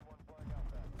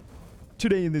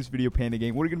Today in this video, Panda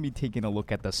Gang, we're going to be taking a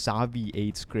look at the SA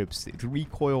V8 scripts,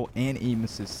 recoil, and aim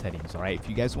assist settings. Alright, if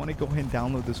you guys want to go ahead and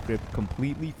download the script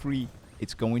completely free,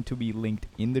 it's going to be linked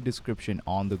in the description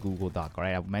on the Google Doc.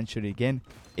 Alright, I'll mention it again,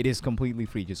 it is completely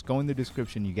free. Just go in the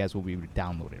description, you guys will be able to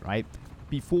download it, right?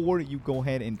 Before you go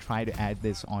ahead and try to add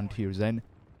this onto your Zen,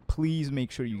 please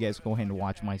make sure you guys go ahead and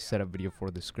watch my setup video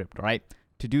for the script. Alright,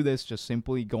 to do this, just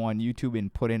simply go on YouTube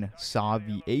and put in SA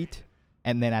V8.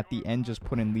 And then at the end, just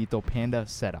put in Lethal Panda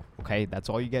setup. Okay, that's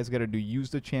all you guys gotta do. Use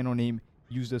the channel name,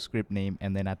 use the script name,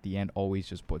 and then at the end, always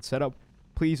just put setup.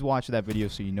 Please watch that video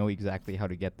so you know exactly how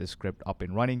to get this script up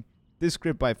and running. This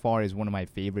script by far is one of my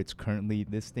favorites currently.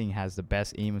 This thing has the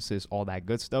best aim assist, all that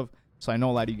good stuff. So I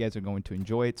know a lot of you guys are going to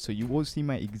enjoy it. So you will see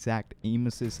my exact aim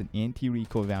assist and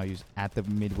anti-recoil values at the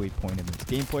midway point in this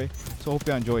gameplay. So hope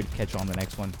you enjoyed. Catch you on the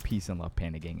next one. Peace and love,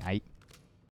 Panda Gang.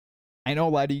 I know a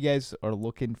lot of you guys are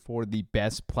looking for the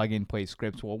best plug-and-play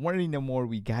scripts. Well, wanting to know more,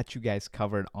 we got you guys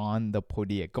covered on the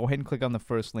Padilla. Go ahead and click on the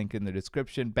first link in the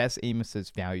description. Best aim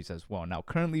assist values as well. Now,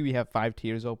 currently we have 5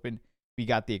 tiers open. We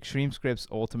got the Extreme Scripts,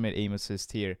 Ultimate Aim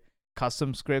Assist tier,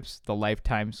 Custom Scripts, the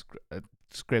Lifetime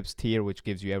Scripts tier, which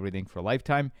gives you everything for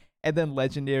lifetime, and then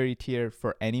Legendary tier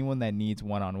for anyone that needs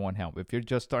one-on-one help. If you're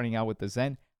just starting out with the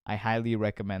Zen, I highly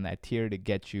recommend that tier to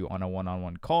get you on a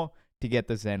one-on-one call, to get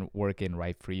the Zen working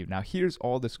right for you. Now, here's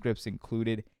all the scripts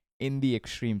included in the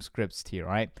Extreme Scripts tier,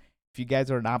 right? If you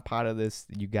guys are not part of this,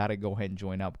 you got to go ahead and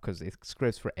join up because it's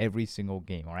scripts for every single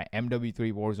game, all right?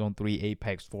 MW3, Warzone 3,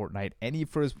 Apex, Fortnite, any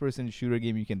first-person shooter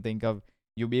game you can think of,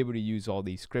 you'll be able to use all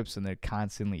these scripts and they're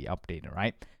constantly updated,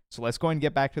 right? So let's go and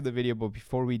get back to the video, but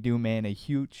before we do, man, a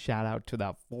huge shout out to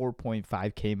that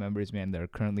 4.5K members, man, that are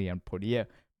currently on Padilla.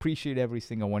 Appreciate every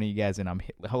single one of you guys, and I'm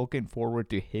looking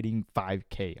forward to hitting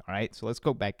 5K. All right, so let's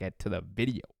go back to the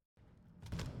video.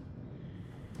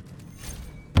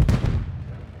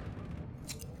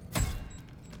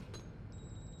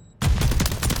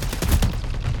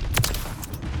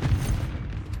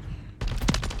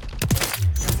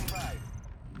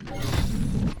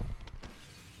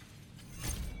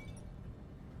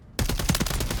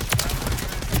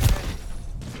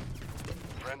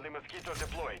 Friendly mosquito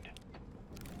deployed.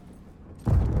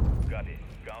 Copy.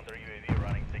 Counter UAV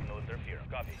running signal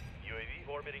interference. Copy. UAV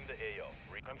orbiting the AO.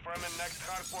 Confirming next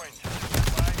hard point.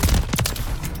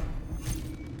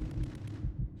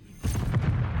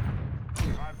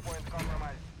 Hard point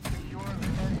compromised. Secure the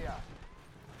area.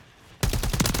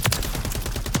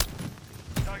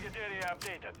 Target area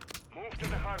updated. Move to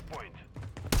the hard point.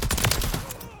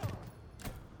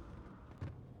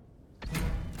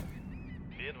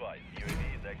 Be advised,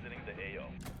 UAV is exiting the AO.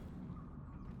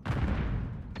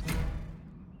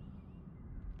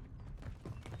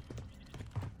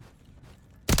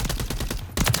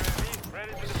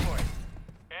 Ready to deploy.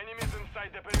 Enemies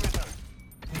inside the perimeter.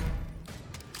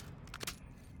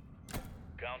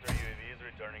 Counter UAV is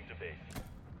returning to base.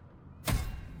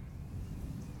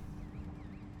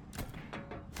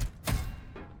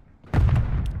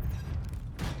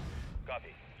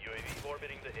 Copy. UAV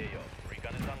orbiting the AO.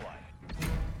 Recon is online.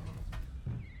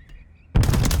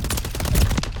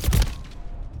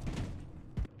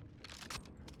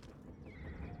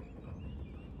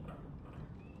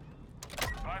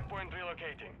 Hardpoint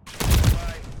relocating.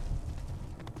 Bye.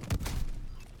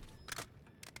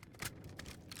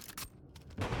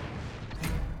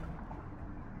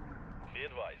 Be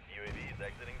advised, UAV is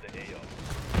exiting the AO.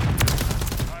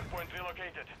 Hardpoint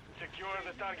relocated. Secure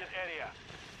the target area.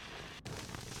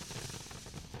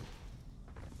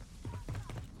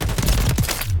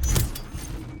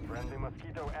 Friendly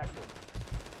mosquito active.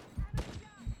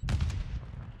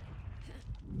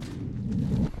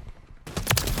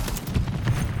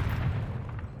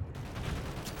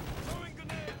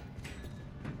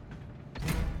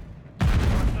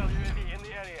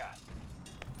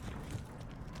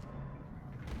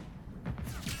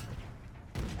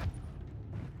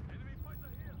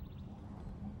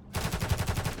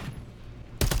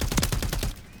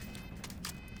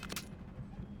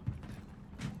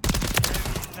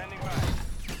 Standing by.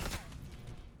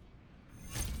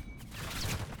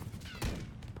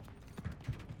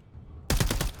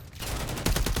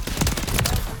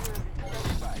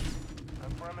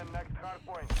 Confirming next hard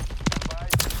point. Stand by.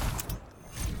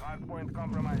 Hard point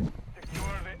compromised.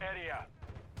 Secure the area.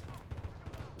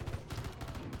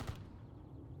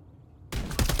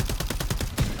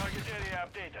 Target area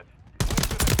updated. Move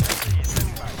to the sector.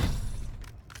 Standing by.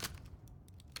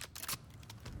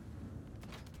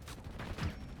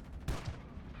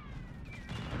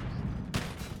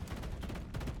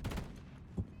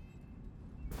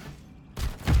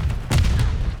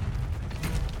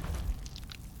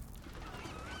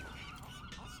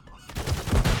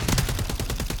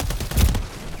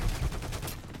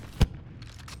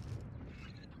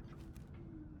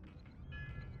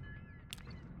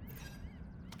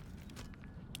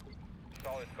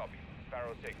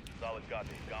 Sparrow 6, solid copy.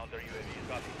 Counter UAV,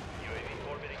 copy. UAV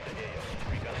orbiting the AO.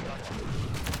 Reconning online.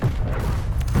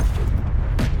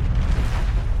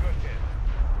 Good hit.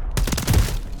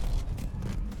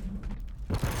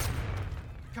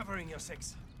 Covering your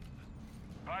 6.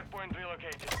 Hardpoint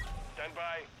relocated. Stand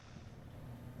by.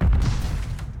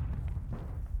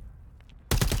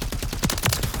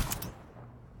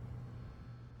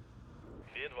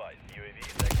 Be advised, UAV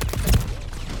is exiting.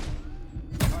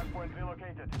 Hardpoint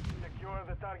relocated. Secure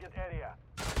the target area.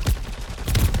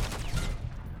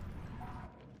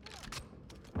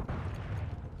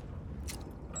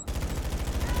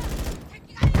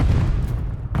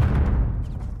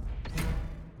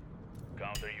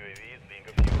 Counter UAV is being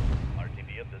reviewed.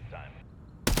 RTB at this time.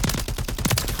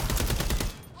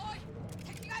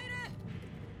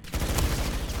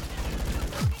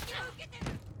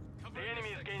 The enemy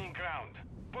is gaining ground.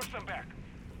 Push them back.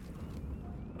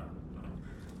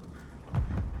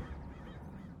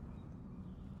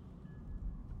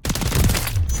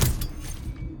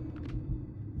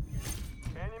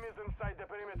 Enemies inside the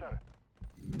perimeter.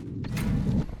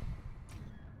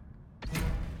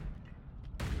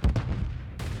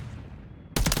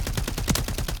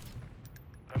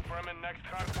 Confirming next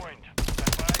hard point.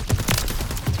 Stand by.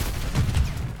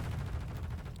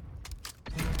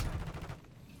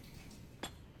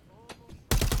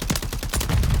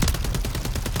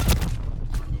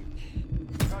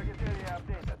 Target area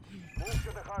updated. Move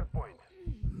to the hard point.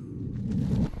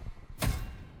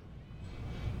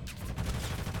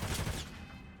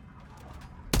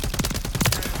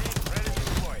 Ready to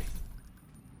deploy.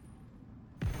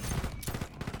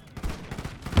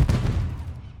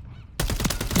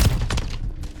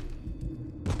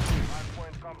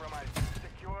 Hardpoint compromised.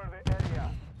 Secure the area.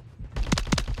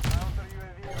 Counter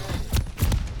UAV ready.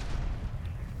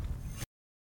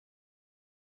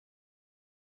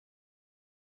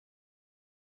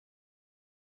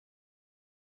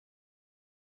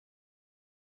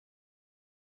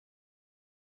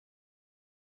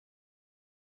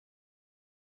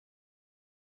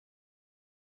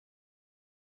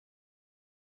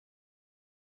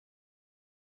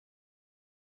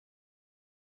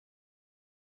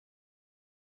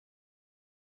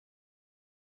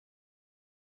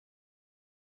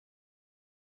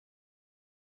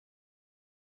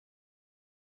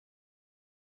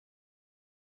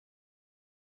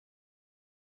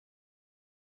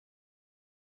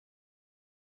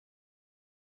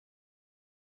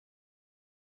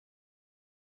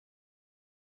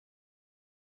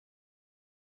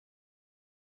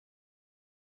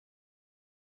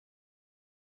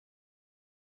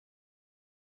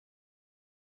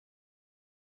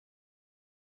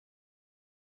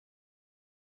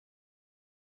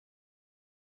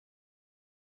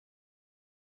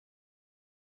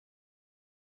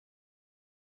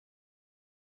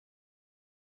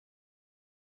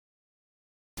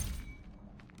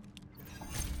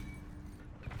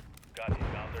 Copy.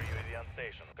 Counter UAV on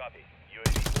station. Copy.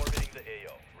 UAV orbiting the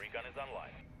AO. Recon is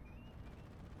online.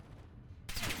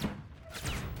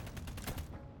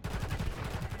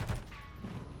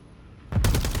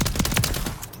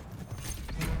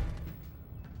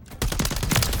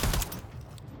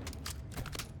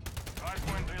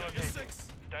 Hardpoint relocated.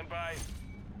 Stand by.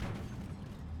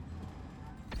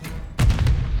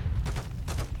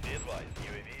 Be advised,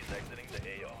 UAV is exiting the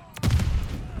AO.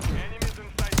 Enemies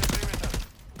inside the perimeter.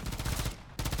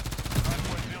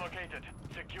 Hardpoint relocated.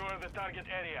 Secure the target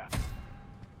area.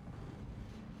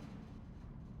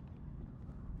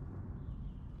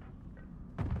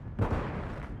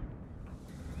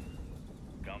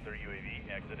 Counter UAV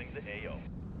exiting the AO.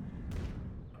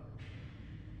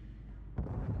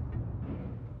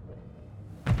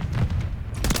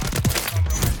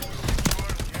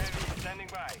 Standing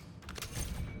by.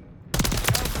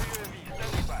 Counter UAV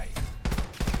standing by.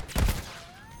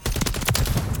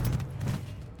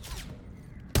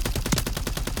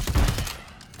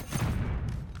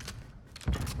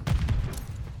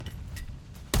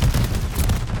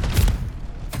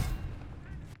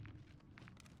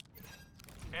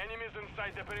 Enemies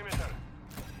inside the perimeter.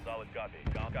 Solid copy.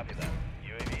 Copy that.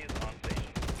 UAV is on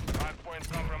station. Hardpoint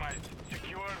compromised.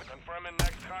 Secured. Confirming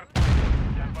next hardpoint.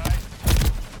 Stand by.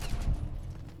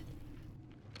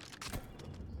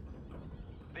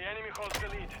 The enemy holds the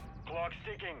lead. Clock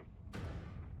ticking.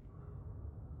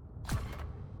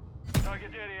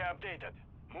 Target area updated.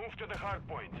 Move to the hard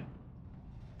point.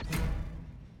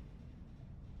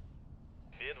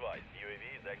 Be advised, UAV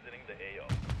is exiting the AO.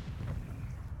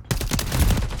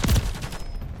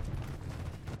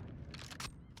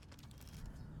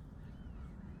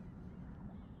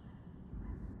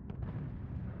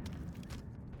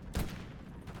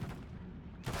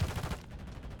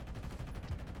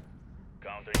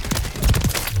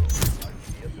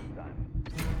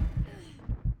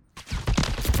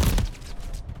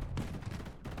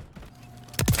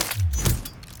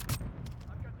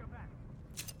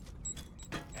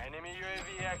 UAV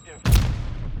active.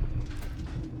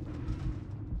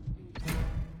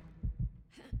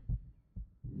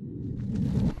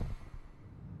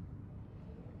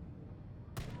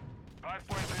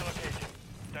 Hardpoint relocation.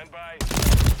 Stand by.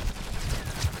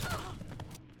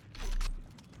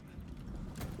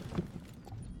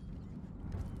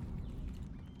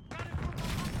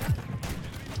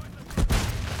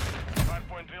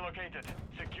 Hardpoint relocated.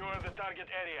 Secure the target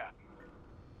area.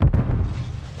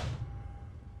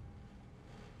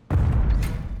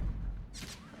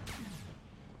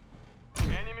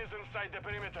 Enemies inside the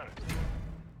perimeter.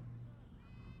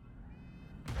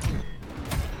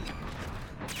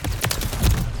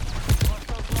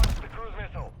 Hostiles launched the cruise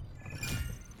missile.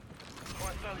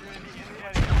 Hostile UAV in the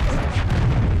area.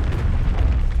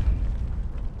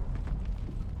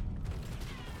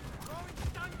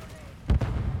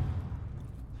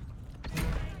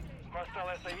 Hostile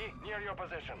SAE near your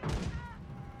position.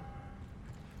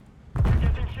 You're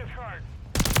getting hit hard.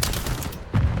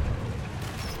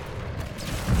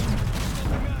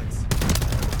 Guns!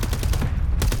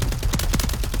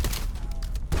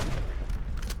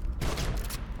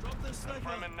 Drop the sniper!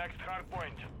 Confirming next hard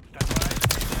point. Stand by.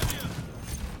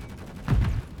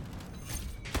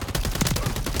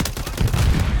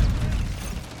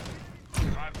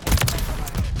 Hard point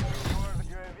compromised. Secure the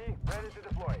UAV, ready to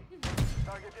deploy.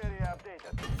 Target area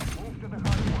updated. Move to the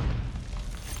hard point.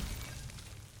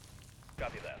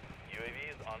 Copy that. UAV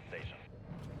is on station.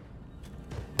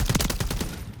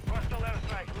 Hostile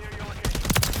airstrike near your location.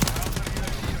 Counter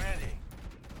UAV ready.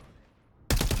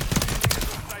 Enemies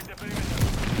inside the perimeter.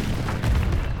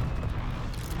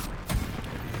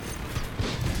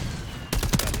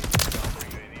 Counter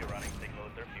UAV running signal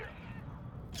interference.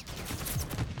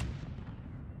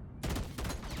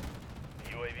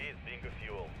 UAV is being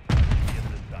refueled. At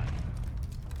this time.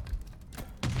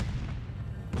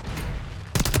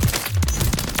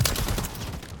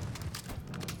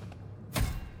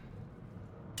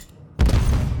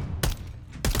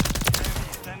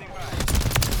 UAV standing by.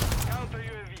 Counter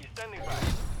UAV standing by.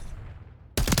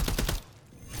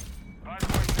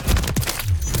 Hardpoint ready.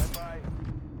 Stand by.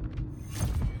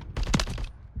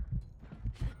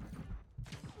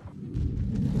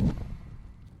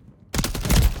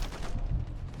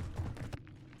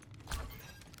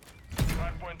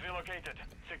 Hardpoint relocated.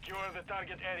 Secure the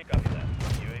target area. Copy that.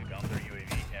 UAV counter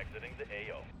UAV exiting the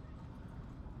AO.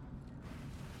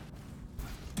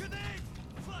 Grenade!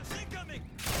 Flash incoming!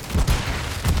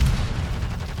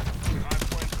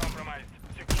 Hardpoint compromised.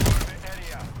 Secure the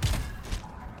area.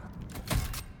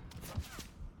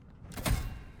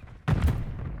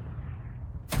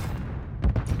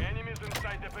 Enemies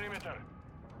inside the perimeter.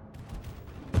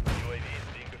 UAV is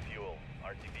being refueled.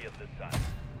 RTB at this time.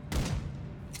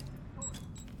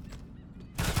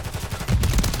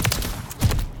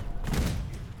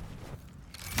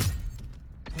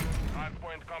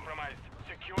 Hardpoint compromised.